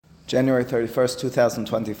January 31st,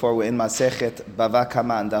 2024, we're in Masechet Bava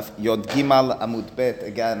Kama and Daf Yod Gimal Amud Bet,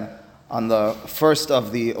 again on the first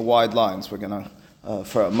of the wide lines. We're going to,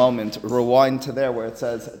 for a moment, rewind to there where it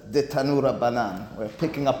says Detanu Rabbanan. We're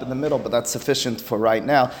picking up in the middle, but that's sufficient for right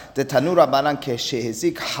now. Detanu Rabbanan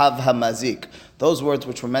Keshehizik Hav Hamazik. Those words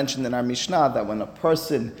which were mentioned in our Mishnah, that when a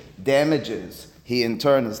person damages, he in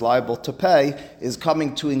turn is liable to pay, is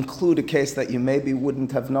coming to include a case that you maybe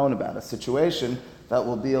wouldn't have known about, a situation that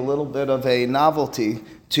will be a little bit of a novelty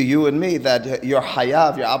to you and me, that you're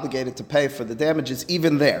hayav, you're obligated to pay for the damages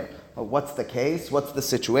even there. What's the case? What's the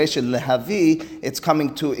situation? Lehavi, it's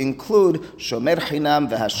coming to include shomer chinam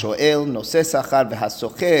v'hashoel, noseh sachar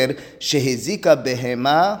v'hasocher, shehizika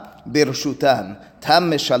behema birshutan.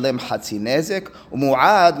 Tam meshalem hatzi nezek,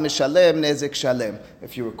 umu'ad meshalem nezek shalem.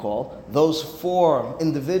 If you recall, those four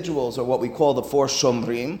individuals are what we call the four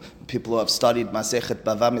shomrim. People who have studied Masechet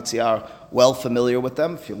Bava Mitzia are well familiar with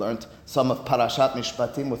them. If you learned some of Parashat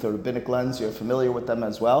Mishpatim with a rabbinic lens, you're familiar with them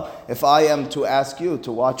as well. If I am to ask you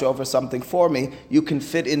to watch over something for me, you can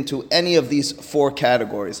fit into any of these four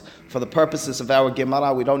categories. For the purposes of our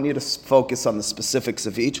Gemara, we don't need to focus on the specifics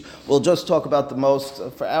of each. We'll just talk about the most,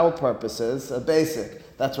 for our purposes, basic.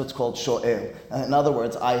 That's what's called sho'el. In other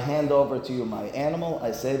words, I hand over to you my animal.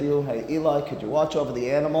 I say to you, hey Eli, could you watch over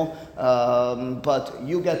the animal? But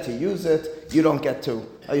you get to use it. You don't get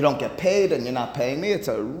paid, and you're not paying me. It's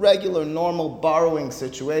a regular, normal borrowing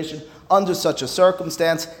situation. Under such a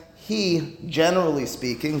circumstance, he, generally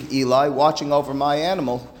speaking, Eli, watching over my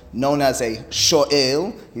animal, known as a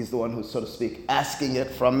sho'el, he's the one who's, so to speak, asking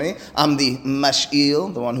it from me. I'm the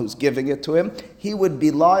mash'il, the one who's giving it to him. He would be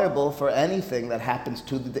liable for anything that happens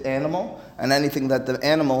to the animal and anything that the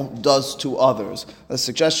animal does to others. The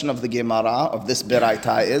suggestion of the Gemara, of this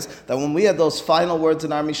Beraita, is that when we have those final words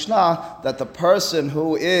in our Mishnah, that the person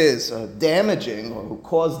who is damaging or who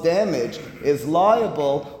caused damage is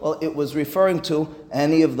liable, well, it was referring to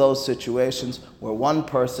any of those situations where one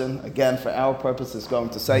person, again, for our purpose, is going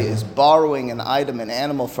to say, is borrowing an item, an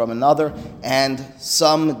animal from another, and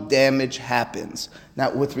some damage happens.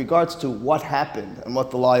 Now, with regards to what happened and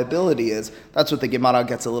what the liability is, that's what the Gemara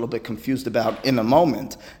gets a little bit confused about in a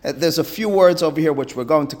moment. There's a few words over here which we're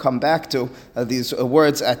going to come back to. These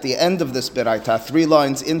words at the end of this Beraita, 3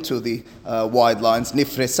 lines into the wide lines.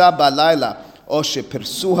 Nifresa balayla.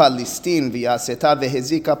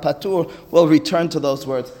 We'll return to those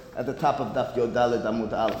words at the top of Daf Yod Daled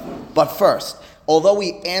Amud Aleph. But first, although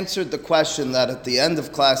we answered the question that at the end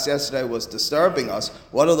of class yesterday was disturbing us,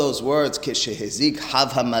 what are those words, Keshehizik,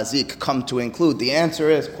 Hav Hamazik, come to include? The answer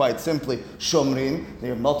is quite simply Shomrim.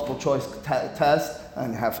 They're multiple choice test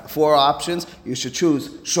and have 4 options. You should choose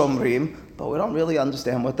Shomrim. But we don't really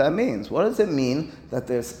understand what that means. What does it mean that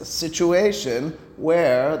there's a situation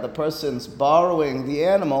where the person's borrowing the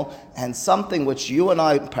animal and something which you and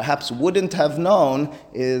I perhaps wouldn't have known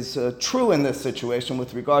is true in this situation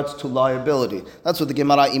with regards to liability? That's what the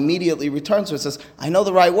Gemara immediately returns to. It says, I know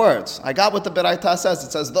the right words. I got what the Beraita says.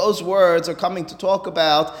 It says those words are coming to talk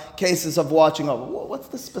about cases of watching over. What's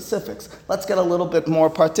the specifics? Let's get a little bit more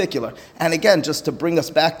particular. And again, just to bring us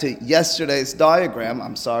back to yesterday's diagram,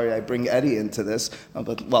 I'm sorry I bring Eddie into this,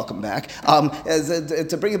 but welcome back.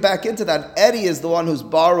 To bring it back into that, Eddie is the one who's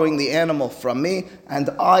borrowing the animal from me, and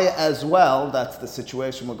I as well, that's the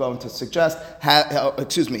situation we're going to suggest,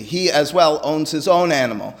 he as well owns his own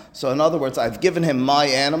animal. So in other words, I've given him my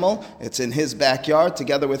animal, it's in his backyard,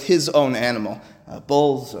 together with his own animal,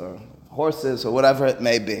 bulls or horses or whatever it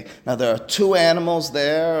may be. Now there are 2 animals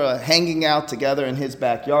there hanging out together in his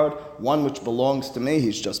backyard, one which belongs to me,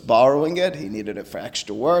 he's just borrowing it, he needed it for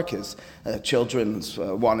extra work, his children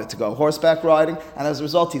wanted to go horseback riding, and as a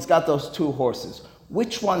result he's got those 2 horses.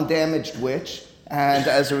 Which one damaged which? And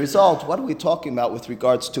as a result, what are we talking about with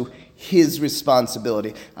regards to his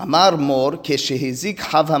responsibility? Amar mor keshehizik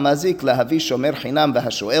hav hamazik lahavi shomer chinam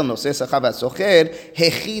v'hashoel noseh sachar v'hasocher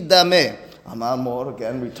hechi dameh. Amar Mor,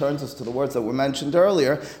 again, returns us to the words that were mentioned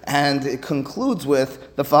earlier, and it concludes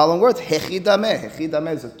with the following words, Hechi dameh. Hechi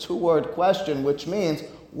dameh is a 2-word question, which means,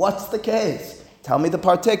 what's the case? Tell me the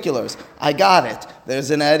particulars. I got it. There's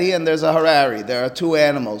an Eddie and there's a Harari. There are 2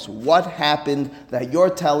 animals. What happened that you're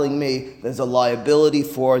telling me there's a liability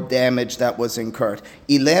for damage that was incurred?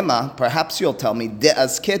 Ilema, perhaps you'll tell me,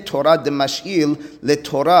 de'azke Torah de mash'il le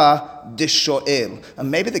Torah de sho'el. And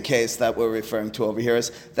maybe the case that we're referring to over here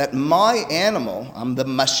is that my animal, I'm the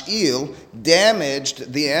mash'il,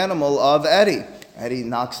 damaged the animal of Eddie. Eddie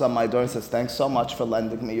knocks on my door and says, thanks so much for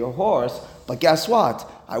lending me your horse. But guess what?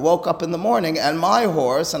 I woke up in the morning and my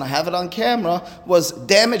horse, and I have it on camera, was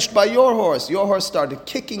damaged by your horse. Your horse started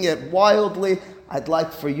kicking it wildly. I'd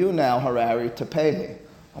like for you now, Harari, to pay me.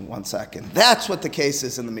 One second. That's what the case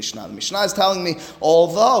is in the Mishnah. The Mishnah is telling me,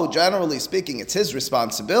 although generally speaking it's his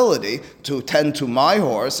responsibility to tend to my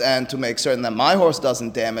horse and to make certain that my horse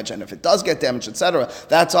doesn't damage, and if it does get damaged, etc.,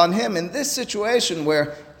 that's on him. In this situation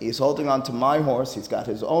where he's holding on to my horse, he's got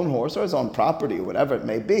his own horse or his own property or whatever it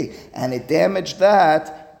may be, and it damaged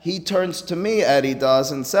that, he turns to me, Eddie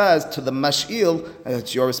does, and says to the mash'il,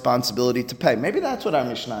 it's your responsibility to pay. Maybe that's what our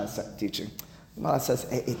Mishnah is teaching. Well, it says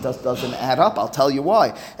it doesn't add up. I'll tell you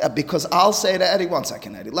why. Because I'll say to Eddie, one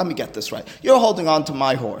second, Eddie, let me get this right. You're holding on to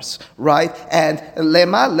my horse, right? And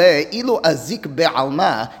lemale ilu azik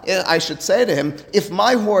be'alma, I should say to him, if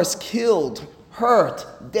my horse killed, hurt,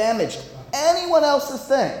 damaged anyone else's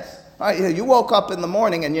things, right? You woke up in the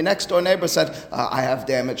morning and your next door neighbor said, I have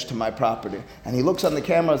damage to my property. And he looks on the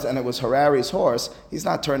cameras and it was Harari's horse. He's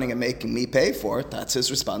not turning and making me pay for it. That's his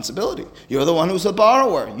responsibility. You're the one who's a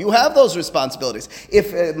borrower. You have those responsibilities.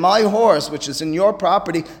 If my horse, which is in your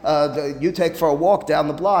property, you take for a walk down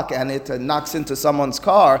the block and it knocks into someone's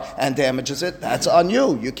car and damages it, that's on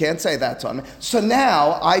you. You can't say that's on me. So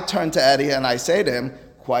now I turn to Eddie and I say to him,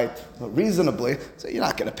 quite reasonably, so you're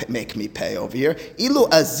not going to make me pay over here. Ilu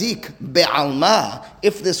azik be'alma,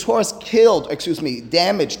 if this horse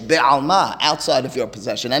damaged be'alma, outside of your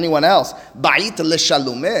possession, anyone else, ba'it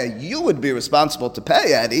l'shalumeh, you would be responsible to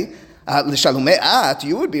pay, Eddie. L'shalumeh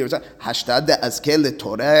you would be responsible. Hashtad de'azke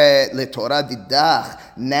l'torah didach.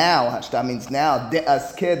 Now, hashtad means now,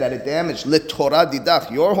 de'azke, that it damaged, l'torah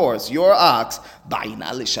didach, your horse, your ox,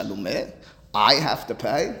 ba'ina l'shalumeh, I have to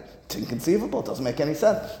pay. It's inconceivable. It doesn't make any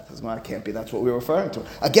sense. It says, well, it can't be. That's what we were referring to.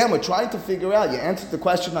 Again, we're trying to figure out. You answered the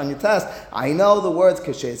question on your test. I know the words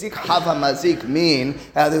kashezik, hava mazik mean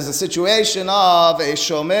there's a situation of a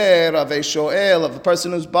shomer, of a shoel, of a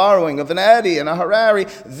person who's borrowing, of an Eddie and a Harari.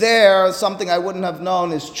 There, something I wouldn't have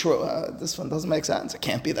known is true. This one doesn't make sense. It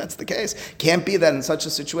can't be that's the case. Can't be that in such a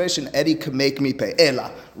situation, Eddie could make me pay.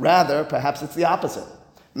 Ela. Rather, perhaps it's the opposite.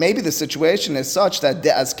 Maybe the situation is such that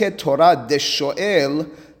de'azke Torah de shoel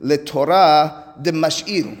Torah de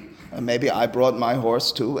mash'il. Maybe I brought my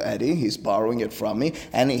horse to Eddie, he's borrowing it from me,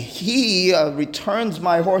 and he returns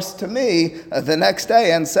my horse to me the next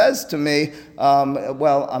day and says to me,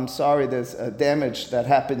 well, I'm sorry, there's damage that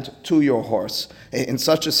happened to your horse. In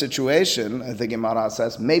such a situation, the Gemara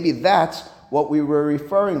says, maybe that's what we were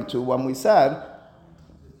referring to when we said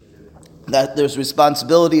that there's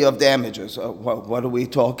responsibility of damages. What are we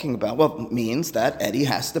talking about? Well, it means that Eddie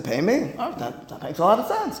has to pay me. Oh, that makes a lot of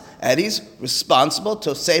sense. Eddie's responsible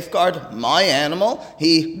to safeguard my animal.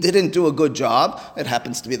 He didn't do a good job. It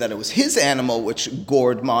happens to be that it was his animal which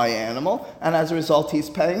gored my animal, and as a result, he's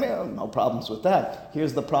paying me. Oh, no problems with that.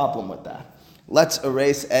 Here's the problem with that. Let's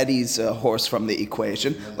erase Eddie's horse from the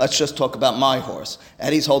equation. Let's just talk about my horse.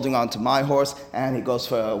 Eddie's holding on to my horse, and he goes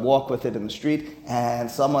for a walk with it in the street, and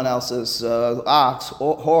someone else's ox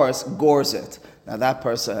or horse gores it. Now that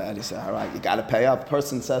person, Eddie said, all right, you got to pay up.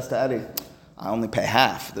 Person says to Eddie, I only pay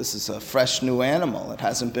half. This is a fresh new animal. It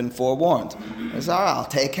hasn't been forewarned. He says, all right, I'll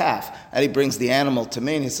take half. Eddie brings the animal to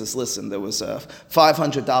me, and he says, listen, there was a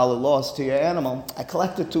 $500 loss to your animal. I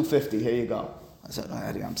collected $250. Here you go. I said,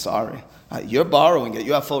 Eddie, I'm sorry. You're borrowing it.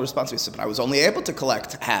 You have full responsibility. He said, but I was only able to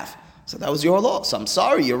collect half. So that was your loss. I'm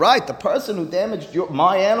sorry. You're right. The person who damaged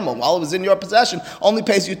my animal while it was in your possession only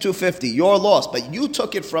pays you $250. Your loss. But you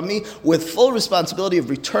took it from me with full responsibility of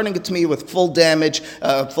returning it to me with full damage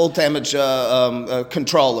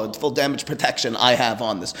control or full damage protection I have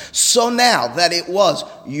on this. So now that it was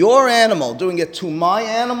your animal doing it to my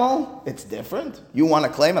animal, it's different. You want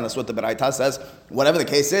to claim, and that's what the Beraita says, whatever the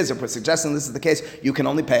case is, if we're suggesting this is the case, you can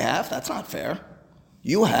only pay half. That's not fair.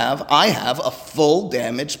 I have a full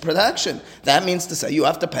damage protection. That means to say you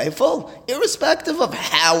have to pay full, irrespective of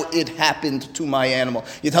how it happened to my animal.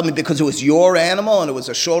 You tell me because it was your animal and it was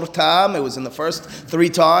a short time, it was in the first 3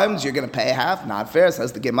 times, you're going to pay half? Not fair.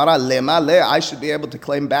 Says the Gemara, I should be able to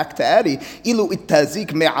claim back to Eddie. Ilu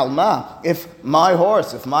itazik me'alma. If my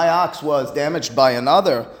ox was damaged by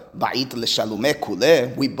another, ba'it l'shalumeh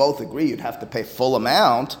kuleh, we both agree you'd have to pay full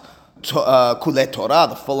amount. Kule Torah,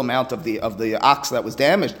 the full amount of the ox that was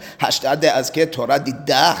damaged. Hashtad de'azke Torah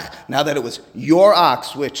didach. Now that it was your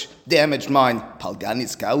ox which damaged mine, palga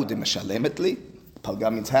nizkau de'meshalemetli.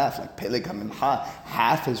 Palga means half, like peleg hamimcha.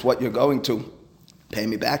 Half is what you're going to pay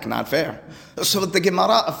me back. Not fair. So what the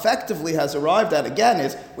Gemara effectively has arrived at again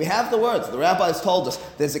is we have the words. The rabbis told us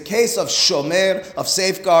there's a case of shomer, of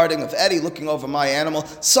safeguarding, of Eddie looking over my animal.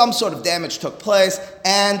 Some sort of damage took place,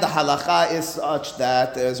 and the halacha is such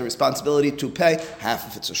that there's a responsibility to pay half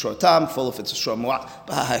if it's a short time, full if it's a short mu'at.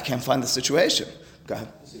 But I can't find the situation. Go ahead.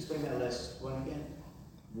 Let's explain that last one again.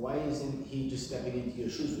 Why isn't he just stepping into your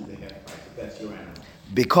shoes with the hip? Right? If that's your animal.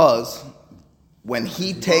 Because when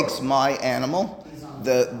he takes my animal,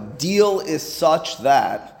 the deal is such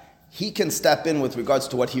that he can step in with regards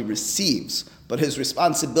to what he receives, but his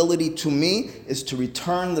responsibility to me is to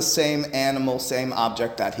return the same animal, same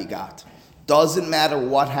object that he got. Doesn't matter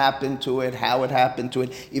what happened to it, how it happened to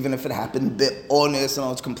it, even if it happened be'onis and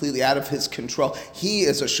it's completely out of his control. He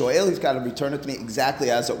is a shoel, he's got to return it to me exactly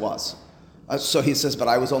as it was. So he says, but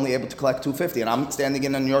I was only able to collect $250 and I'm standing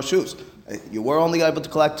in your shoes. You were only able to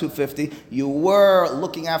collect $250. You were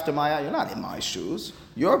looking after my item. You're not in my shoes.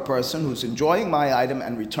 You're a person who's enjoying my item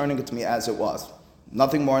and returning it to me as it was.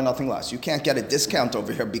 Nothing more, nothing less. You can't get a discount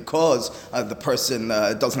over here because the person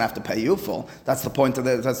doesn't have to pay you full. That's the point of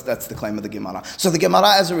that's the claim of the Gemara. So the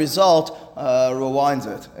Gemara, as a result, rewinds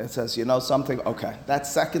it. It says, you know something? Okay, that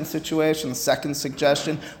second situation, the second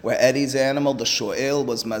suggestion, where Eddie's animal, the shoel,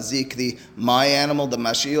 was mazik, my animal, the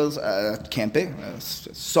mashil's, can't be.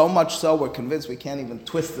 So much so, we're convinced we can't even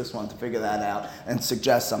twist this one to figure that out and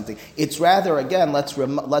suggest something. It's rather, again, let's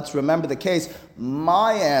remember the case,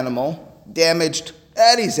 my animal damaged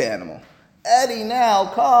Eddie's animal. Eddie now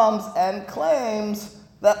comes and claims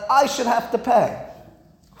that I should have to pay.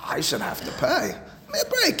 I should have to pay. Give me a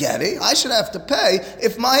break, Eddie. I should have to pay.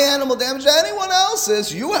 If my animal damaged anyone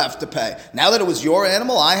else's, you have to pay. Now that it was your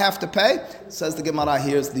animal, I have to pay? Says the Gemara,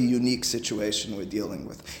 here's the unique situation we're dealing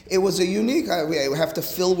with. It was a unique, we have to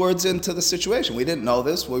fill words into the situation. We didn't know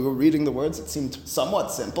this. We were reading the words. It seemed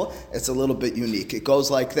somewhat simple. It's a little bit unique. It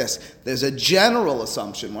goes like this. There's a general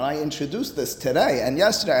assumption. When I introduced this today and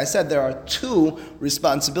yesterday, I said there are two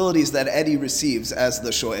responsibilities that Eddie receives as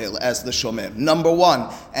the shoel, as the shomer. Number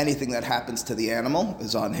one, anything that happens to the animal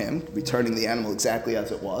is on him, returning the animal exactly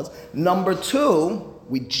as it was. Number two,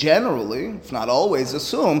 we generally, if not always,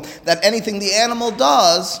 assume that anything the animal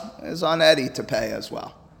does is on Eddie to pay as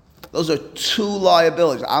well. Those are two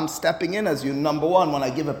liabilities. I'm stepping in as you. Number one, when I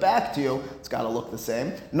give it back to you, it's got to look the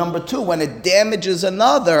same. Number two, when it damages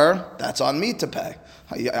another, that's on me to pay.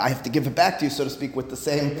 I have to give it back to you, so to speak, with the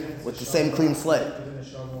same clean slate.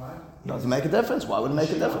 Doesn't make a difference. Why would it make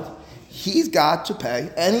a difference? He's got to pay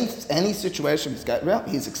any situation.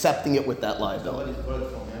 He's accepting it with that liability.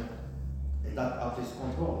 Not out of his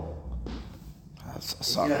control.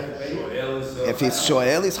 Sorry. If he's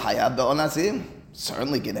shoel, he's hayab be'onazim.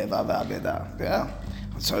 Certainly gineva v'aveda. Yeah.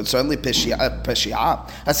 So certainly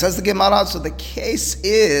peshi'ah. As says the Gemara, so the case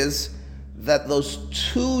is that those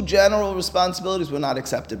two general responsibilities were not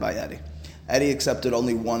accepted by Eddie. Eddie accepted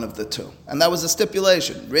only one of the two. And that was a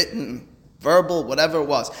stipulation, written, verbal, whatever it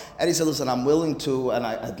was. Eddie said, listen, I'm willing to, and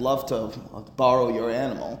I'd love to borrow your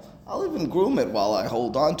animal. I'll even groom it while I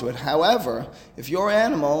hold on to it. However, if your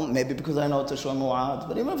animal, maybe because I know it's a short mu'ad,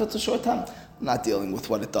 but even if it's a short time, I'm not dealing with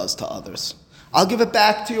what it does to others. I'll give it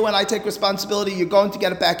back to you and I take responsibility. You're going to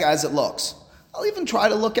get it back as it looks. I'll even try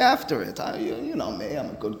to look after it. You know me,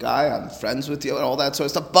 I'm a good guy, I'm friends with you and all that sort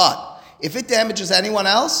of stuff. But if it damages anyone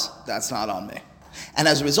else, that's not on me. And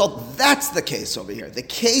as a result, that's the case over here. The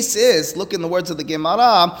case is, look in the words of the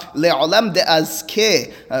Gemara, le'olam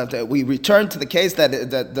de'azke. We return to the case that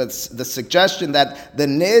the suggestion that the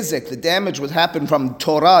nezik, the damage, would happen from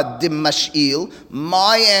Torah dimash'il,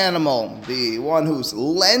 my animal, the one who's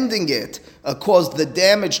lending it, caused the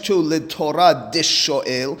damage to lid Torah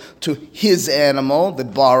dishoel, to his animal, the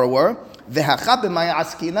borrower. Here,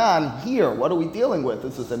 what are we dealing with?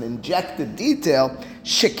 This is an injected detail.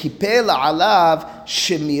 alav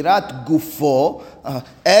shemirat gufo.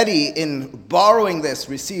 Eddie, in borrowing this,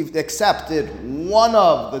 accepted one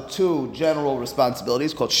of the two general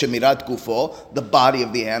responsibilities called shemirat gufo, the body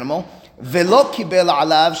of the animal. Velo kibel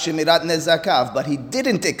alav shemirat nezakav, but he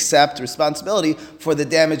didn't accept responsibility for the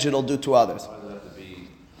damage it'll do to others. Why does it have to be?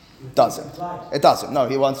 It doesn't. No,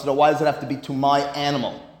 he wants to know, why does it have to be to my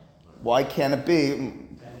animal? Why can't it be,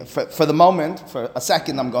 for the moment, for a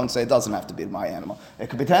second, I'm going to say it doesn't have to be my animal. It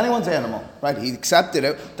could be to anyone's animal, right? He accepted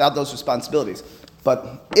it without those responsibilities.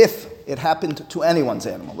 But if it happened to anyone's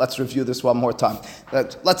animal, let's review this one more time.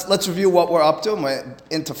 Let's review what we're up to, and we're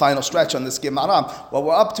into final stretch on this Gemara. What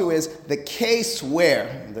we're up to is the case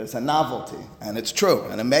where there's a novelty, and it's true,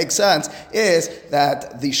 and it makes sense, is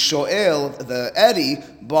that the shoel, the Eddie,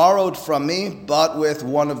 borrowed from me, but with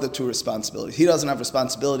one of the two responsibilities. He doesn't have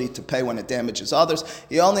responsibility to pay when it damages others.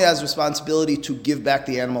 He only has responsibility to give back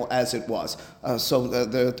the animal as it was. So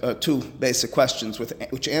there are two basic questions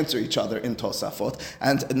which answer each other in Tosafot.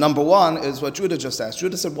 And number one is what Judah just asked.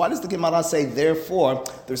 Judah said, why does the Gemara say, therefore,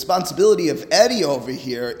 the responsibility of Eddie over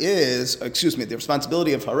here is, the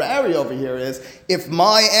responsibility of Harari over here is, if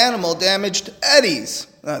my animal damaged Eddie's,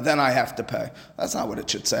 then I have to pay. That's not what it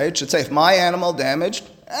should say. It should say, if my animal damaged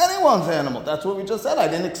Anyone's animal. That's what we just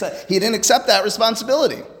said. He didn't accept that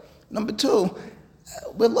responsibility. Number two,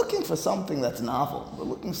 we're looking for something that's novel. We're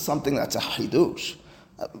looking for something that's a hidush.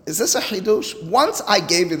 Is this a hidush? Once I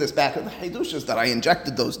gave you this back, the hidush is that I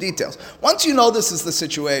injected those details. Once you know this is the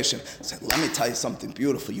situation, say, let me tell you something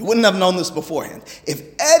beautiful. You wouldn't have known this beforehand. If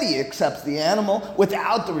Eddie accepts the animal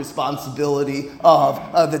without the responsibility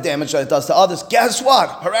of the damage that it does to others, guess what?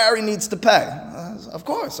 Harari needs to pay. Of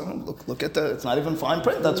course. Look at it's not even fine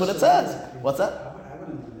print. That's what it says. What's that?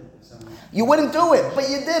 You wouldn't do it, but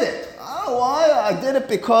you did it. I don't know why. I did it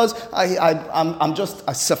because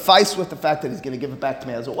I suffice with the fact that he's going to give it back to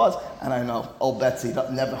me as it was, and I know old Betsy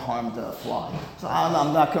never harmed a fly, so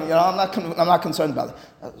I'm not concerned about it.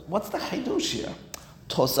 What's the hidush here?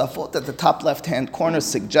 Tosafot at the top left-hand corner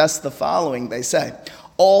suggests the following. They say,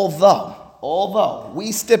 although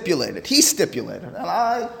he stipulated, and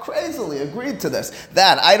I crazily agreed to this,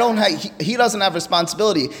 that he doesn't have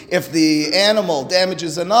responsibility if the animal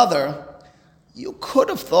damages another. You could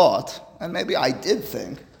have thought, and maybe I did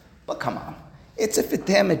think, but come on, it's if it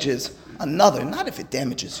damages another, not if it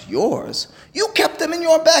damages yours. You kept them in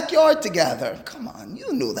your backyard together. Come on,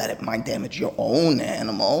 you knew that it might damage your own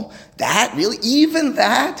animal. That, really? Even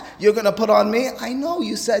that, you're going to put on me? I know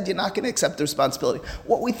you said you're not going to accept the responsibility.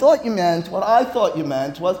 What I thought you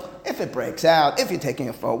meant was, if it breaks out, if you're taking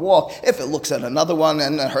it for a walk, if it looks at another one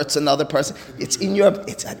and it hurts another person, even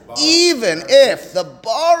if the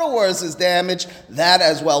borrower's is damaged, that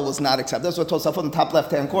as well was not accepted. That's what Tosafot in the top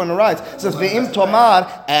left-hand corner writes. It says, Ve'im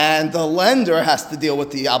tomar, and the lender has to deal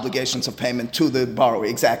with the obligations of payment to the borrower.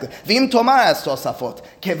 Exactly. Ve'im tomar, as Tosafot,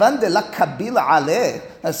 kevan de la kabila aleh,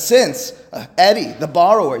 since Eddie, the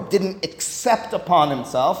borrower, didn't accept upon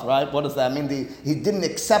himself, right? What does that mean? He didn't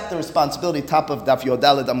accept the responsibility, top of Daf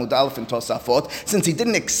Yodaled Amud Aleph in Tosafot, since he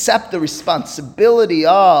didn't accept the responsibility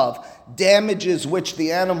of damages which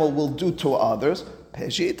the animal will do to others.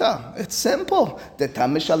 Peshita, it's simple. That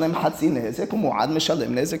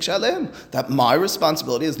my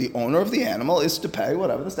responsibility as the owner of the animal is to pay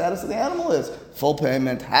whatever the status of the animal is. Full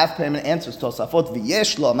payment, half payment, answers Tosafot.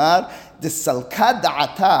 V'yesh lomar, desalka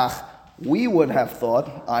da'atach. We would have thought,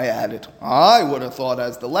 I would have thought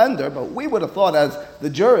as the lender, but we would have thought as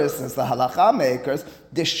the jurists, as the halacha makers,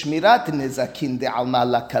 deshmirat nizakin de'alma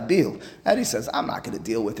lakabil. And he says, I'm not going to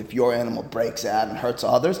deal with if your animal breaks out and hurts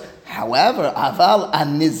others. However, aval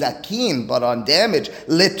an nizakin, but on damage,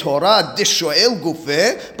 letorah dishoel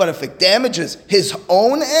gufe, but if it damages his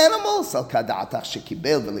own animal, salkada'atach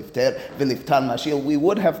shekibel v'liftan mashil, we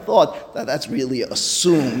would have thought that that's really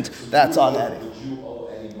assumed that's on Eddie.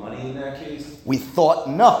 Money in that case? We thought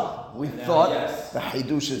no. We thought yes. The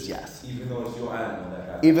hidush is yes. Even though it's your animal that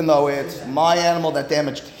happened. Even though it's my animal that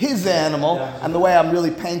damaged his animal, and the way I'm really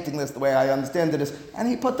painting this, the way I understand it is, and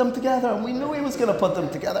he put them together, and we knew he was going to put them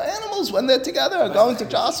together. Animals, when they're together, are going to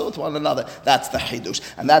jostle with one another. That's the hidush.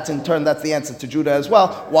 And that's in turn, that's the answer to Judah as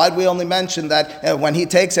well. Why'd we only mention that when he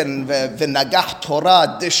takes it, and v'nagah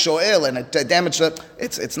Torah dishoel, and it damaged it,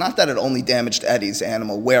 it's not that it only damaged Eddie's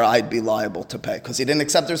animal, where I'd be liable to pay, because he didn't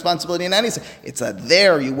accept the responsibility in anything. It's that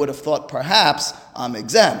there you would have thought perhaps I'm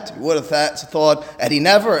exempt. You would have thought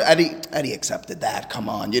Eddie accepted that. Come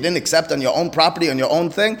on, you didn't accept on your own property, on your own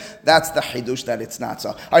thing. That's the hidush that it's not so.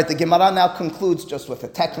 All right, the Gemara now concludes just with a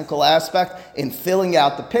technical aspect in filling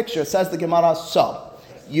out the picture. It says the Gemara, so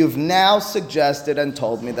you've now suggested and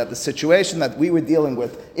told me that the situation that we were dealing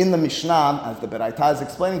with in the Mishnah, as the Beraita is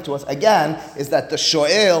explaining to us, again, is that the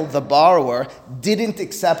shoel, the borrower, didn't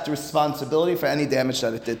accept responsibility for any damage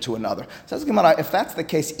that it did to another. Says the Gemara, if that's the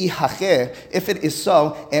case, ihache, if it is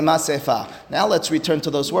so, ema sefa. Now let's return to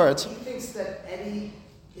those words. He thinks that Eddie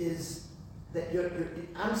is, that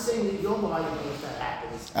I'm saying that you're liable if that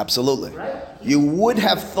happens. Absolutely. Right? You would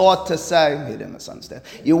have thought to say, he didn't misunderstand,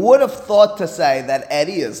 you would have thought to say that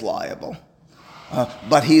Eddie is liable.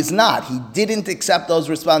 But he's not. He didn't accept those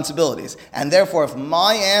responsibilities. And therefore, if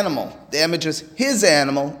my animal damages his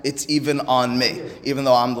animal, it's even on me, even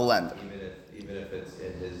though I'm the lender. Even if it's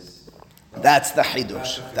in his... That's the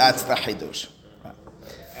hidush. That's the hidush.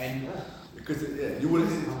 And because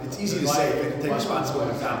it's easy to say if they can take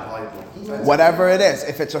responsibility for liable. Whatever it is,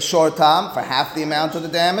 if it's a short time for half the amount of the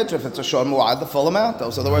damage, if it's a short mu'ad, the full amount.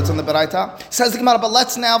 Those are the words in the Beraita. Says the Gemara, but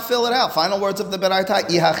let's now fill it out. Final words of the Beraita.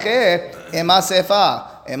 Ihache ema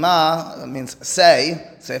sefa. Ema means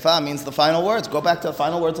say. Sefa means the final words. Go back to the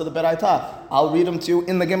final words of the Beraita. I'll read them to you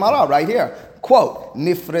in the Gemara right here. Quote,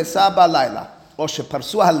 Nifresa balayla. We're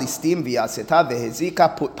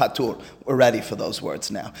ready for those words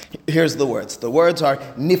now. Here's the words. The words are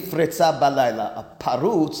nifretza balayla. A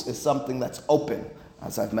parutz is something that's open.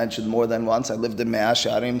 As I've mentioned more than once, I lived in Mea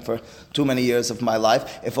Shearim for too many years of my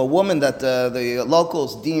life. If a woman that the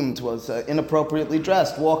locals deemed was inappropriately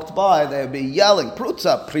dressed walked by, they would be yelling,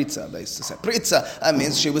 "Prutza, pritza." They used to say, "Pritza." That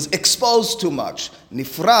means she was exposed too much.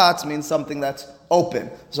 Nifrat means something that's open.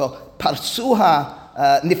 So parsuha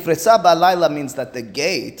nifresa balayla means that the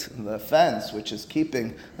gate, the fence, which is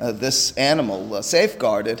keeping this animal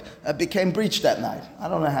safeguarded, became breached at night. I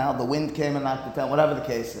don't know how. The wind came and knocked it down. Whatever the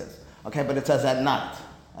case is. Okay, but it says at night.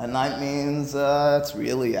 At night means it's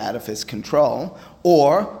really out of his control.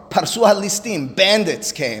 Or, parsu halistim,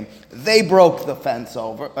 bandits came. They broke the fence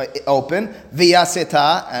open.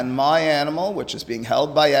 Viyaseta, and my animal, which is being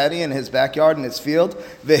held by Eddie in his backyard, in his field,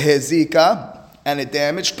 vihezika, and it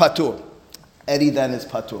damaged patur. Eddie then is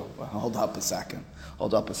patur. Well, hold up a second.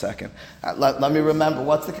 Let me remember,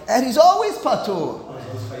 Eddie's always patur.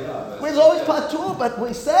 He's always patur, but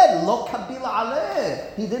we said, lo kabila aleh.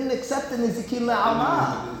 He didn't accept the nizikin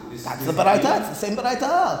le'alma. That's the baraita, it's the same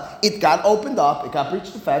baraita. It got opened up, it got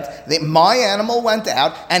breached the fence, my animal went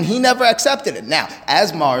out, and he never accepted it. Now,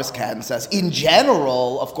 as Morris Cadden says, in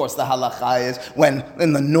general, of course, the halacha is when,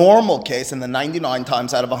 in the normal case, in the 99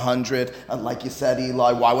 times out of 100, like you said,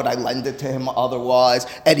 Eli, why would I lend it to him otherwise?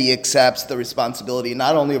 Eddie accepts the responsibility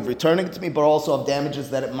not only of returning it to me, but also of damages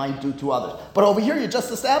that it might do to others. But over here, you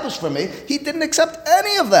just established for me, he didn't accept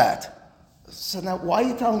any of that. So now, why are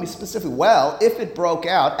you telling me specifically? Well, if it broke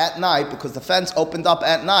out at night because the fence opened up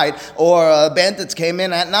at night, or bandits came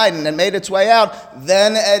in at night and it made its way out,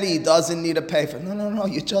 then Eddie doesn't need to pay for it. No,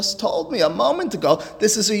 you just told me a moment ago,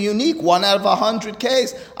 this is a unique 1 out of 100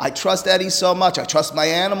 case. I trust Eddie so much. I trust my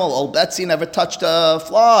animal. Old Betsy never touched a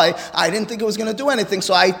fly. I didn't think it was going to do anything,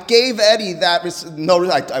 so I gave Eddie that,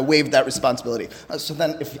 I waived that responsibility. So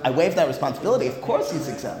then, if I waive that responsibility, of course he's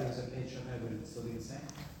exempt.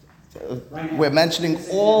 We're mentioning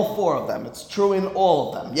all 4 of them. It's true in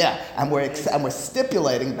all of them. Yeah, and we're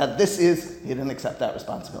stipulating that he didn't accept that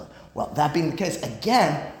responsibility. Well, that being the case,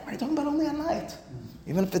 again, we're talking about only at night.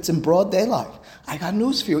 Even if it's in broad daylight. I got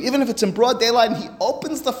news for you. Even if it's in broad daylight and he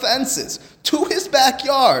opens the fences to his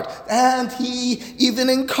backyard and he even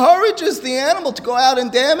encourages the animal to go out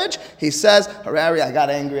and damage, he says, Harari, I got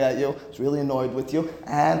angry at you. I was really annoyed with you.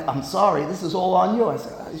 And I'm sorry, this is all on you. I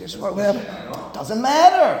said, whatever. Doesn't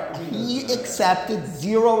matter. He accepted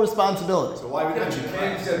 0 responsibility. So why are we mentioning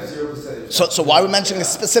 0%? So why are we mentioning a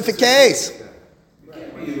specific case?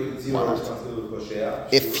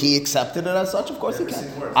 If he accepted it as such, of course he can.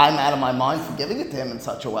 I'm out of my mind for giving it to him in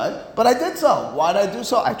such a way, but I did so. Why did I do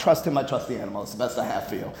so? I trust him. I trust the animal. It's the best I have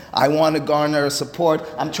for you. I want to garner support.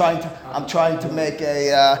 I'm trying to make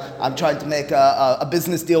a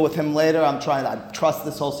business deal with him later. I trust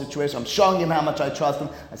this whole situation. I'm showing him how much I trust him.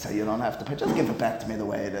 I say, you don't have to pay. Just give it back to me the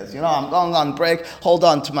way it is. I'm going on break. Hold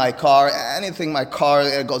on to my car. Anything my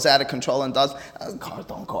car goes out of control and does, cars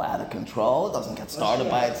don't go out of control. It doesn't get started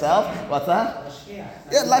by itself. What's that?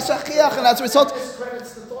 Yeah, la shachiach, and as a result, this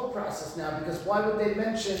credits the thought process now, because why would they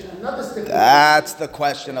mention another stipulation? That's the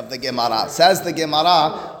question of the Gemara. Says the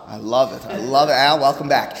Gemara. I love it. Al, welcome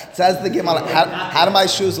back. Says the Gemara. How do my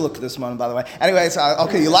shoes look this morning, by the way? Anyway,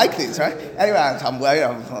 okay, you like these, right? Anyway,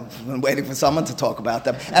 I've been waiting for someone to talk about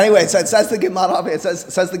them. Anyway, so it says the Gemara. It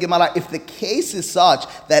says the Gemara. If the case is such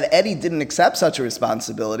that Eddie didn't accept such a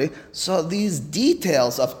responsibility, so these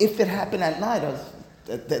details of if it happened at night are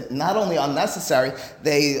not only unnecessary,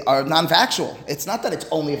 they are non-factual. It's not that it's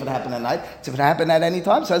only if it happened at night. It's if it happened at any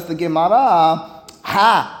time. Says the Gemara,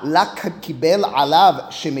 kibel alav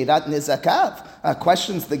shemirat nizakav.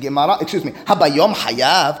 Questions the Gemara, habayom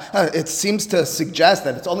hayav. It seems to suggest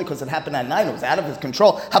that it's only because it happened at night. It was out of his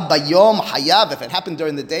control. Habayom hayav. If it happened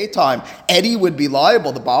during the daytime, Eddie would be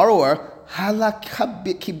liable, the borrower.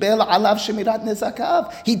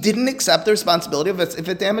 He didn't accept the responsibility if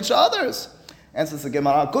it damaged others. Answers the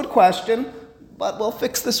Gemara. Good question, but we'll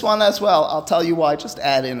fix this one as well. I'll tell you why. Just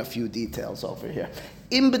add in a few details over here.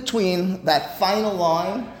 In between that final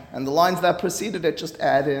line and the lines that preceded it, just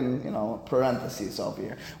add in, parentheses over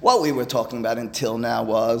here. What we were talking about until now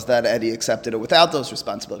was that Eddie accepted it without those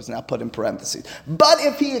responsibilities. Now put in parentheses. But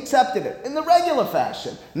if he accepted it in the regular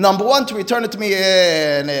fashion, number 1, to return it to me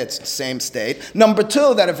in its same state. Number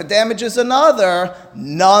 2, that if it damages another,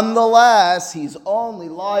 nonetheless, he's only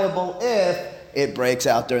liable if it breaks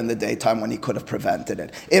out during the daytime when he could have prevented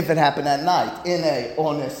it. If it happened at night, in a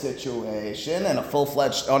honest situation, in a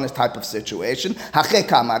full-fledged honest type of situation,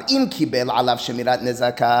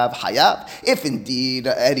 if indeed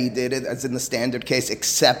Eddie did it, as in the standard case,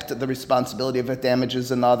 accept the responsibility if it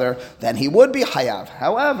damages another, then he would be hayav.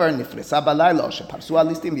 However,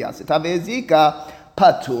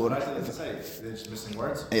 patur. What I did to say, they're just missing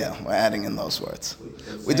words. Yeah, we're adding in those words.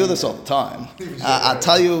 We do this all the time. I'll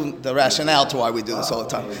tell you the rationale to why we do this all the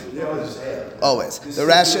time. Always. The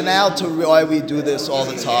rationale to why we do this all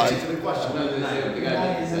the time.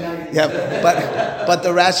 Yeah, but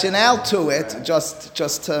the rationale to it, just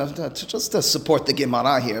to support the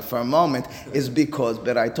Gemara here for a moment, is because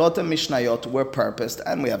Beraitot and Mishnayot were purposed,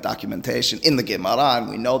 and we have documentation in the Gemara, and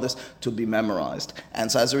we know this to be memorized.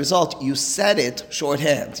 And so as a result, you said it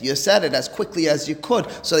shorthand. You said it as quickly as you could,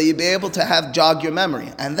 so that you'd be able to jog your memory.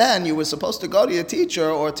 And then you were supposed to go to your teacher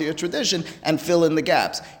or to your tradition and fill in the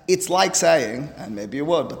gaps. It's like saying, and maybe you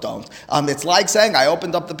would, but don't. It's like saying, I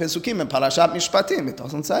opened up the Pesukim in Parashat Mishpatim. It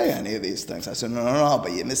doesn't say any of these things. I said, no,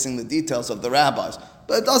 but you're missing the details of the rabbis.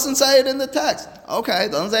 But it doesn't say it in the text. Okay,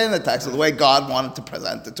 it doesn't say it in the text of the way God wanted to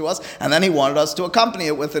present it to us, and then He wanted us to accompany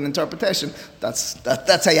it with an interpretation.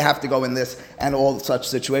 That's how you have to go in this and all such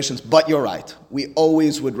situations. But you're right. We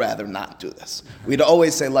always would rather not do this. We'd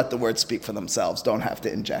always say, let the words speak for themselves. Don't have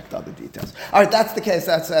to inject other details. All right, that's the case.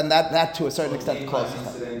 That to a certain extent closes.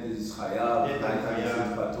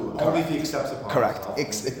 Only if he accepts the part.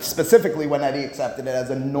 Correct. Specifically when Eddie accepted it as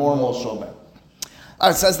a normal shomer. All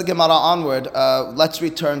right, says the Gemara onward, let's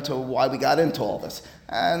return to why we got into all this.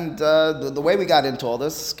 And the way we got into all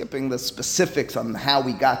this, skipping the specifics on how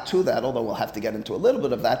we got to that, although we'll have to get into a little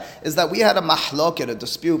bit of that, is that we had a mahloket, a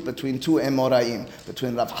dispute between two Emoraim,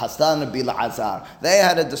 between Rav Hasdan and Rabbi Azar. They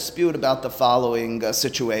had a dispute about the following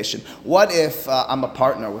situation. What if I'm a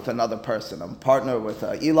partner with another person? I'm a partner with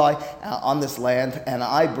Eli on this land, and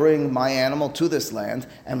I bring my animal to this land,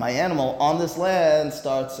 and my animal on this land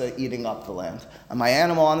starts eating up the land. And my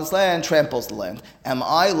animal on this land tramples the land. Am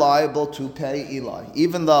I liable to pay Eli?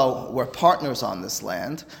 Even though we're partners on this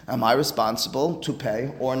land, am I responsible to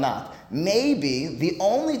pay or not? Maybe the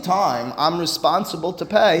only time I'm responsible to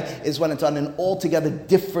pay is when it's on an altogether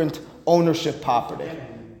different ownership property.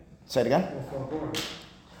 Say it again?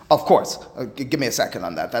 Of course. Give me a second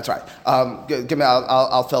on that. That's right.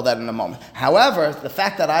 I'll fill that in a moment. However, the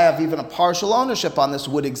fact that I have even a partial ownership on this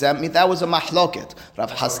would exempt me. That was a mahloket.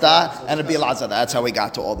 Rav Hasda and Rabbi Elazar. That's how we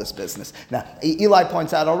got to all this business. Now, Eli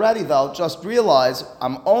points out already, though, just realize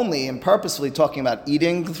I'm only and purposefully talking about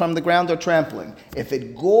eating from the ground or trampling. If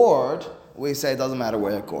it gored, we say it doesn't matter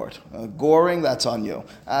where it gored. Goring, that's on you.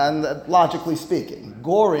 And logically speaking,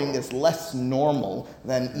 goring is less normal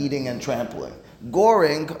than eating and trampling.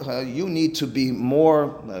 Goring, you need to be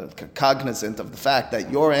more cognizant of the fact that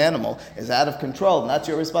your animal is out of control, and that's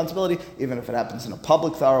your responsibility, even if it happens in a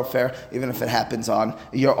public thoroughfare, even if it happens on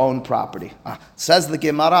your own property. Says the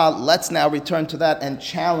Gemara, let's now return to that and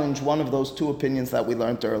challenge one of those two opinions that we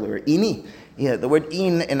learned earlier. Ini. Yeah, the word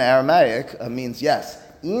in Aramaic means yes.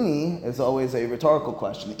 Ini is always a rhetorical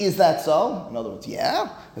question. Is that so? In other words, yeah.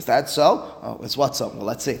 Is that so? Oh, it's what so? Well,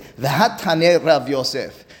 let's see. V'hat taneh Rav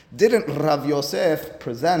Yosef. Didn't Rav Yosef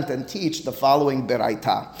present and teach the following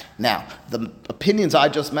beraita? Now, the opinions I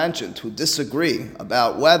just mentioned who disagree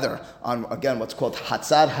about whether, on again what's called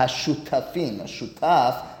hatzar hashutafin, a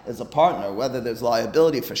shutaf is a partner, whether there's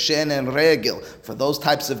liability for shen and regil, for those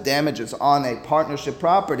types of damages on a partnership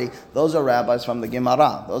property, those are rabbis from the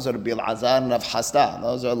Gemara. Those are Rabbi Elazar and Rav Hasda.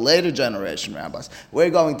 Those are later generation rabbis. We're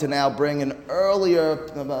going to now bring an earlier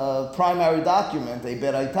primary document, a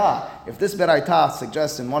beraita. If this beraita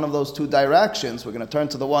suggests in one of those two directions, we're going to turn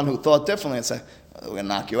to the one who thought differently and say, we're going to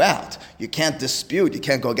knock you out. You can't dispute. You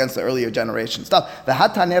can't go against the earlier generation stuff. The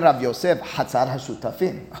Hatane Rav Yosef Hatzar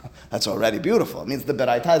Hashutafin. That's already beautiful. It means the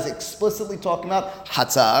Beraita is explicitly talking about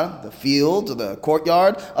Hatzar, the field, the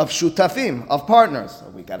courtyard of Shutafim, of partners. So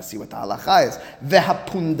we got to see what the halacha is.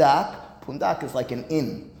 Vehapundak. Pundak is like an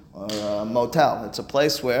inn or a motel. It's a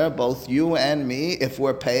place where both you and me, if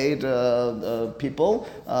we're paid people,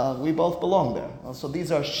 we both belong there. So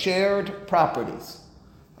these are shared properties.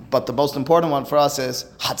 But the most important one for us is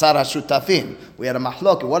Hatzar HaShutafim. We had a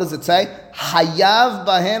mahlok. What does it say? Hayav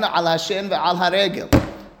bahen al Hashem ve'al haregel.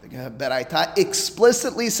 The Beraita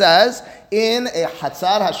explicitly says in a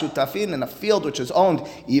Hatzar HaShutafim, in a field which is owned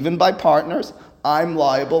even by partners, I'm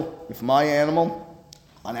liable if my animal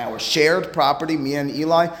on our shared property, me and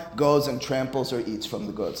Eli, goes and tramples or eats from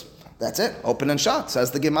the goods. That's it. Open and shut. Says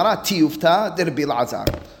the Gemara. Tiyufta de Rabbi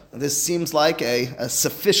Elazar. This seems like a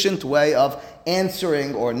sufficient way of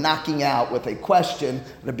answering or knocking out with a question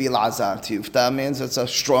Rabbi Elazar Tiyufta means it's a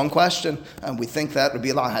strong question, and we think that Rabbi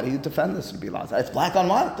Elazar, how do you defend this Rabbi Elazar? It's black on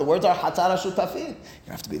white. The words are Hatzara Shutafin.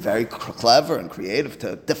 You have to be very clever and creative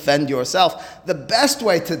to defend yourself. The best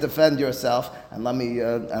way to defend yourself, and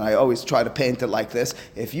I always try to paint it like this,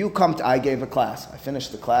 if you come to, I gave a class, I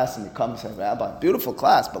finished the class, and you come and say, Rabbi, beautiful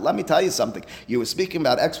class, but let me tell you something. You were speaking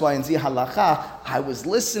about X, Y, and Z halacha. I was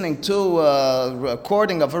listening to a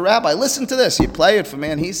recording of a rabbi. Listen to this. He played it for me,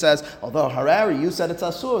 and he says, although Harari, you said it's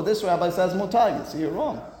asur, this rabbi says mutar. You see, you're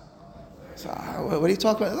wrong. So, what are you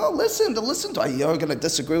talking about? No, listen to it. You're going to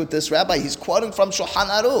disagree with this rabbi. He's quoting from Shulchan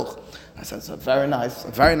Aruch. I said, it's a very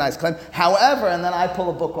nice claim. However, and then I pull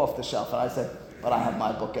a book off the shelf, and I said, but I have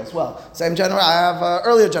my book as well. Same generation, I have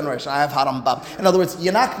earlier generation, I have Harambam. In other words,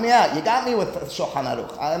 you knocked me out. You got me with Shulchan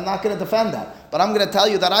Aruch. I'm not going to defend that. But I'm going to tell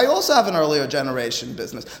you that I also have an earlier generation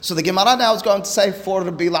business. So the Gemara now is going to say for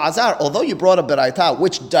Rabbi Elazar, although you brought a beraita,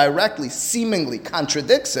 which directly, seemingly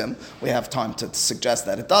contradicts him, we have time to suggest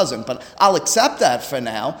that it doesn't, but I'll accept that for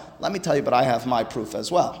now. Let me tell you, but I have my proof as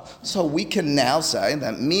well. So we can now say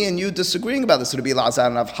that me and you disagreeing about this, Rabbi Elazar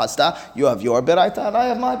and Rav Hasta, you have your beraita and I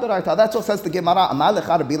have my beraita. That's what says the Gemara. Amar lecha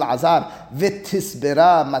Rabbi Elazar,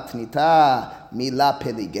 v'tisbera matnita mila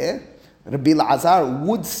pelige. Rabbi Elazar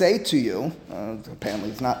would say to you,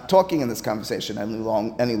 apparently he's not talking in this conversation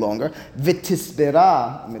any longer,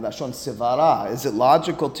 V'tisbera, milashon sevara, is it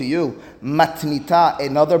logical to you, matnita,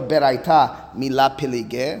 another beraita, mila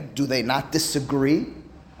pilige, do they not disagree?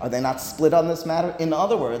 Are they not split on this matter? In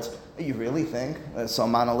other words, you really think it's so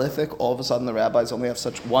monolithic? All of a sudden the rabbis only have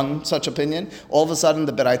such opinion? All of a sudden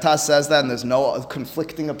the beraita says that and there's no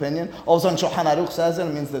conflicting opinion? All of a sudden Shulchan Aruch says it,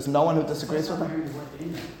 it means there's no one who disagrees with them?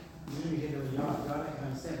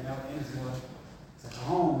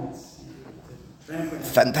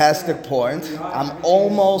 Fantastic point. I'm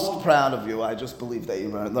almost proud of you. I just believe that you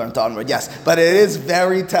learned onward. Yes, but it is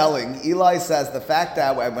very telling. Eli says the fact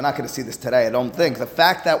that, we're not going to see this today, I don't think, the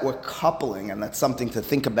fact that we're coupling, and that's something to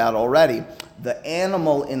think about already, the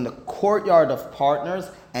animal in the courtyard of partners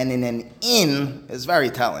and in an inn is very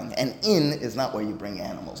telling. An inn is not where you bring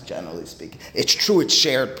animals, generally speaking. It's true it's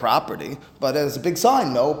shared property, but there's a big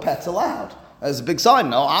sign, no pets allowed. There's a big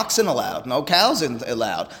sign, no oxen allowed, no cows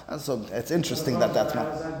allowed. And so it's interesting that's not.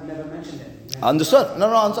 Understood.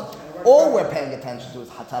 No, understood. All we're paying attention to is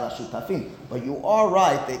Hatara Shutafin. But you are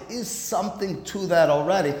right, there is something to that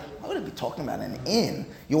already. Why would it be talking about an inn?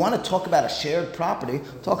 You want to talk about a shared property,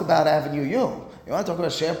 talk about Avenue U. You want to talk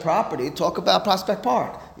about shared property, talk about Prospect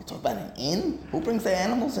Park. You talk about an inn? Who brings their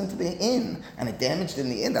animals into the inn? And it damaged in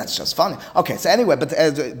the inn? That's just funny. Okay, so anyway,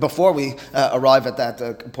 but before we arrive at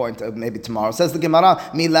that point, maybe tomorrow, says the Gemara,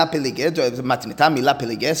 Mila Pilige, Matnita, Mila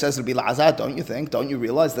Pilige, says Rabbi Elazar, don't you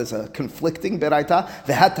realize there's a conflicting beraita?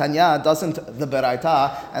 The Hatanya doesn't the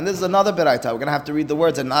beraita, and this is another beraita. We're going to have to read the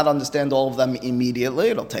words and not understand all of them immediately.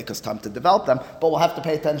 It'll take us time to develop them, but we'll have to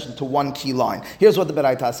pay attention to one key line. Here's what the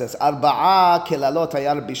beraita says. Arba'a kelalot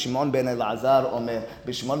hayar Bishimon ben Elazar omer.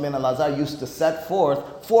 Bishimon ben Elazar used to set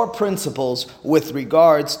forth 4 principles with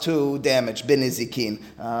regards to damage, benizikin.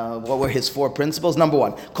 What were his 4 principles? Number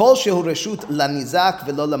 1, kol shehu reshut lanizak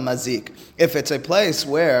velo lamazik. If it's a place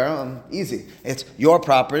where, easy, it's your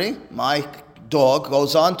property, my dog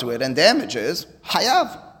goes onto it and damages,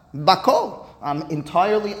 hayav, bakol. I'm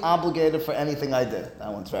entirely obligated for anything I did.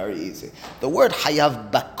 That one's very easy. The word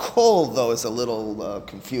hayav bakol, though, is a little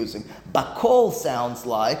confusing. Bakol sounds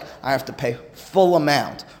like I have to pay full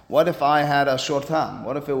amount. What if I had a shortam?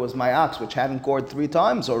 What if it was my ox, which hadn't gored 3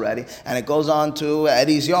 times already, and it goes on to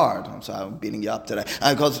Eddie's yard? I'm sorry, I'm beating you up today.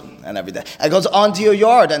 And every day. It goes onto your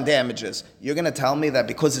yard and damages. You're going to tell me that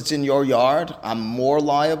because it's in your yard, I'm more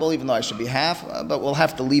liable, even though I should be half? But we'll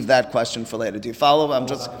have to leave that question for later. Do you follow? I'm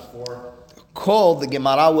just... Call the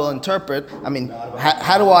Gemara will interpret. I mean,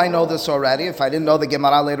 how do I know this already? If I didn't know the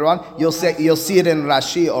Gemara later on, you'll see it in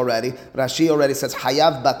Rashi already. Rashi already says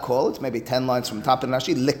Hayav Bakol. It's maybe 10 lines from top in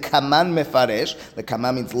Rashi. Lekaman mefaresh.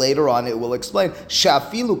 Lekaman means later on it will explain.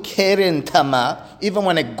 Shafilu keren tama. Even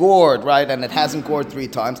when it gored, right, and it hasn't gored 3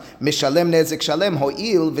 times. Mishalem nezik shalem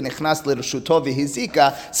ho'il v'nichnas l'rishuto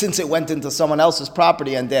v'hizika. Since it went into someone else's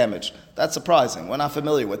property and damaged. That's surprising. We're not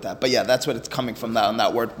familiar with that. But yeah, that's what it's coming from now, on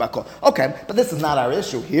that word bakol. Okay, but this is not our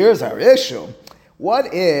issue. Here's our issue.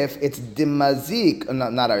 What if it's dimazik,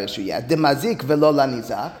 not our issue yet, dimazik velo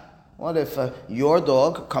lanizak? What if your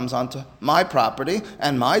dog comes onto my property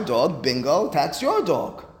and my dog, bingo, attacks your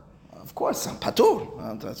dog? Of course, patur.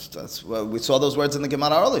 That's well, we saw those words in the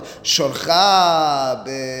Gemara earlier. Shorcha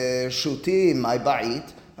b'shuti my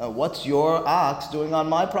ba'it. What's your ox doing on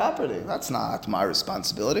my property? That's not my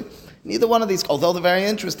responsibility. Neither one of these, although they're very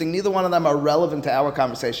interesting, neither one of them are relevant to our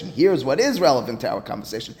conversation. Here's what is relevant to our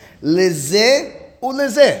conversation. Lizeh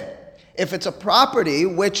ulizeh. If it's a property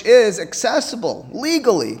which is accessible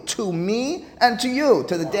legally to me and to you,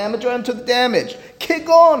 to the damager and to the damaged.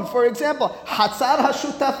 Kigon, for example, hatzar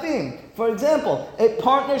hashutafim. For example, a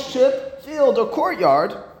partnership field or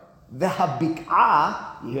courtyard. The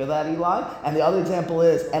habik'ah, you hear that, Eli? And the other example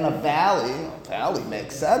is, and a valley. Valley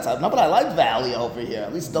makes sense. No, but I like valley over here.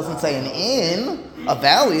 At least it doesn't say an inn. A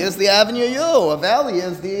valley is the Avenue U. A valley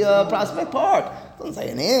is the Prospect Park. It doesn't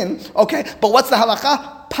say an inn. Okay, but what's the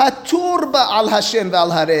halakha? Patur ba'al hashin v'al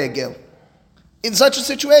haregel. In such a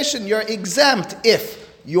situation, you're exempt if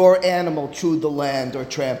your animal chewed the land or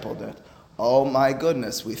trampled it. Oh my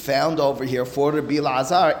goodness, we found over here for Rabbi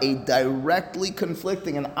Elazar a directly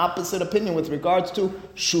conflicting and opposite opinion with regards to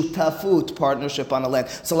shutafut, partnership on the land.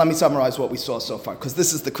 So let me summarize what we saw so far, because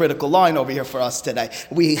this is the critical line over here for us today.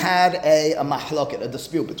 We had a mahloket, a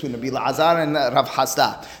dispute between Rabbi Elazar and Rav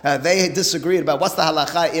Hasda. They disagreed about what's the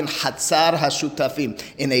halacha in hatzar hashutafim,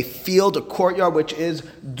 in a field, a courtyard which is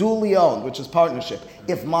duly owned, which is partnership.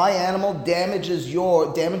 If my animal damages your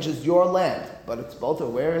land, but it's both,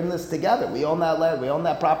 we're in this together. We own that land, we own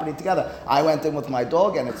that property together. I went in with my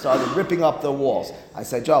dog and it started ripping up the walls. I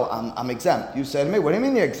said, Joe, I'm exempt. You said to me, what do you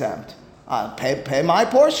mean you're exempt? Pay my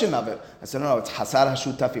portion of it. I said, no, it's hasar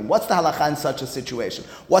hashutafim. What's the halakha in such a situation?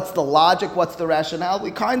 What's the logic? What's the rationale?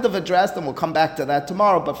 We kind of addressed, and we'll come back to that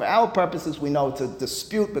tomorrow, but for our purposes, we know it's a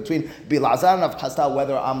dispute between Bilazar and Rav Hasda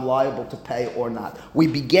whether I'm liable to pay or not. We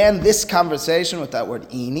began this conversation with that word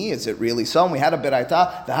ini. Is it really so? And we had a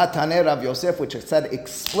beraita, the Hataneh Rav Yosef, which said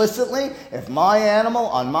explicitly, if my animal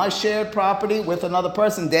on my shared property with another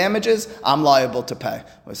person damages, I'm liable to pay.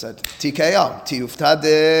 We said, TKO, Tiyufta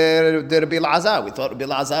de Rabbi Elazar. We thought Rabbi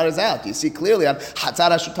Elazar is out. You see clearly on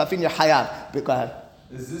Hatzar HaShutafin, you're hayav. Go ahead.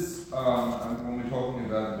 Is this, when we're talking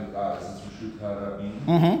about is this Reshut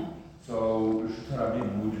HaRabim? So Reshut HaRabim,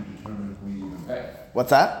 who would you determine who you even pay? What's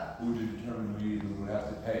that? Who would you determine who you would have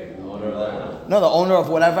to pay? The owner of that land. No, the owner of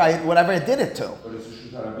whatever I did it to. But it's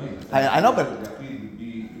Reshut HaRabim. I know, but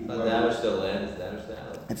Not damage to the land, it's damage to the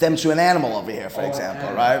animal. it's damage to an animal over here, for example,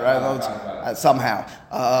 right? Somehow.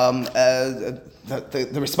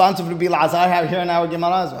 The response of Rabbi Elazar here in our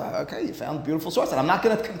Gemara is, okay, you found a beautiful source, and I'm not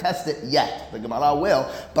going to contest it yet. The Gemara will,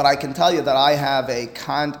 but I can tell you that I have a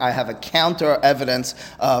counter evidence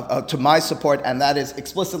to my support, and that is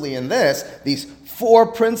explicitly in these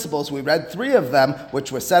 4 principles. We read 3 of them,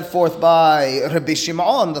 which were set forth by Rabbi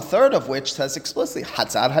Shimon, the third of which says explicitly,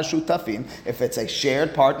 Hatzar HaShutafim, if it's a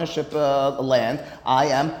shared partnership land, I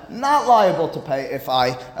am not liable to pay if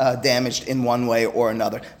I damaged in one way or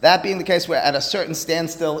another. That being the case, we're at a certain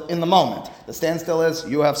standstill in the moment. The standstill is,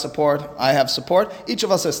 you have support, I have support. Each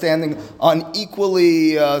of us are standing on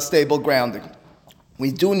equally stable grounding.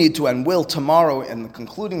 We do need to and will tomorrow, in the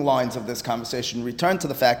concluding lines of this conversation, return to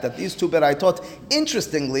the fact that these 2 beraitot,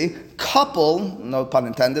 interestingly, couple, no pun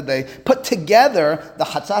intended, they put together the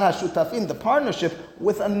Hatzar HaShutafim, the partnership,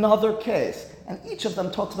 with another case. And each of them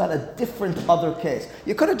talks about a different other case.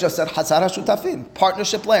 You could have just said Hatzar HaShutafim,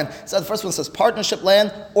 partnership land. So the first one says partnership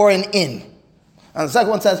land or an inn. And the second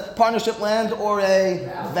one says partnership land or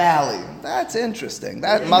a valley. That's interesting. We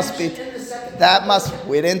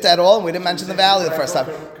didn't at all. We didn't mention the valley the first time.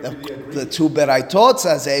 The 2 beraitot,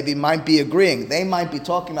 says Abi, might be agreeing. They might be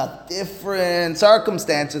talking about different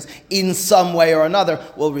circumstances in some way or another.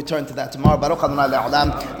 We'll return to that tomorrow. Baruch Adonai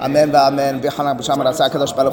le'olam. Amen v'amen.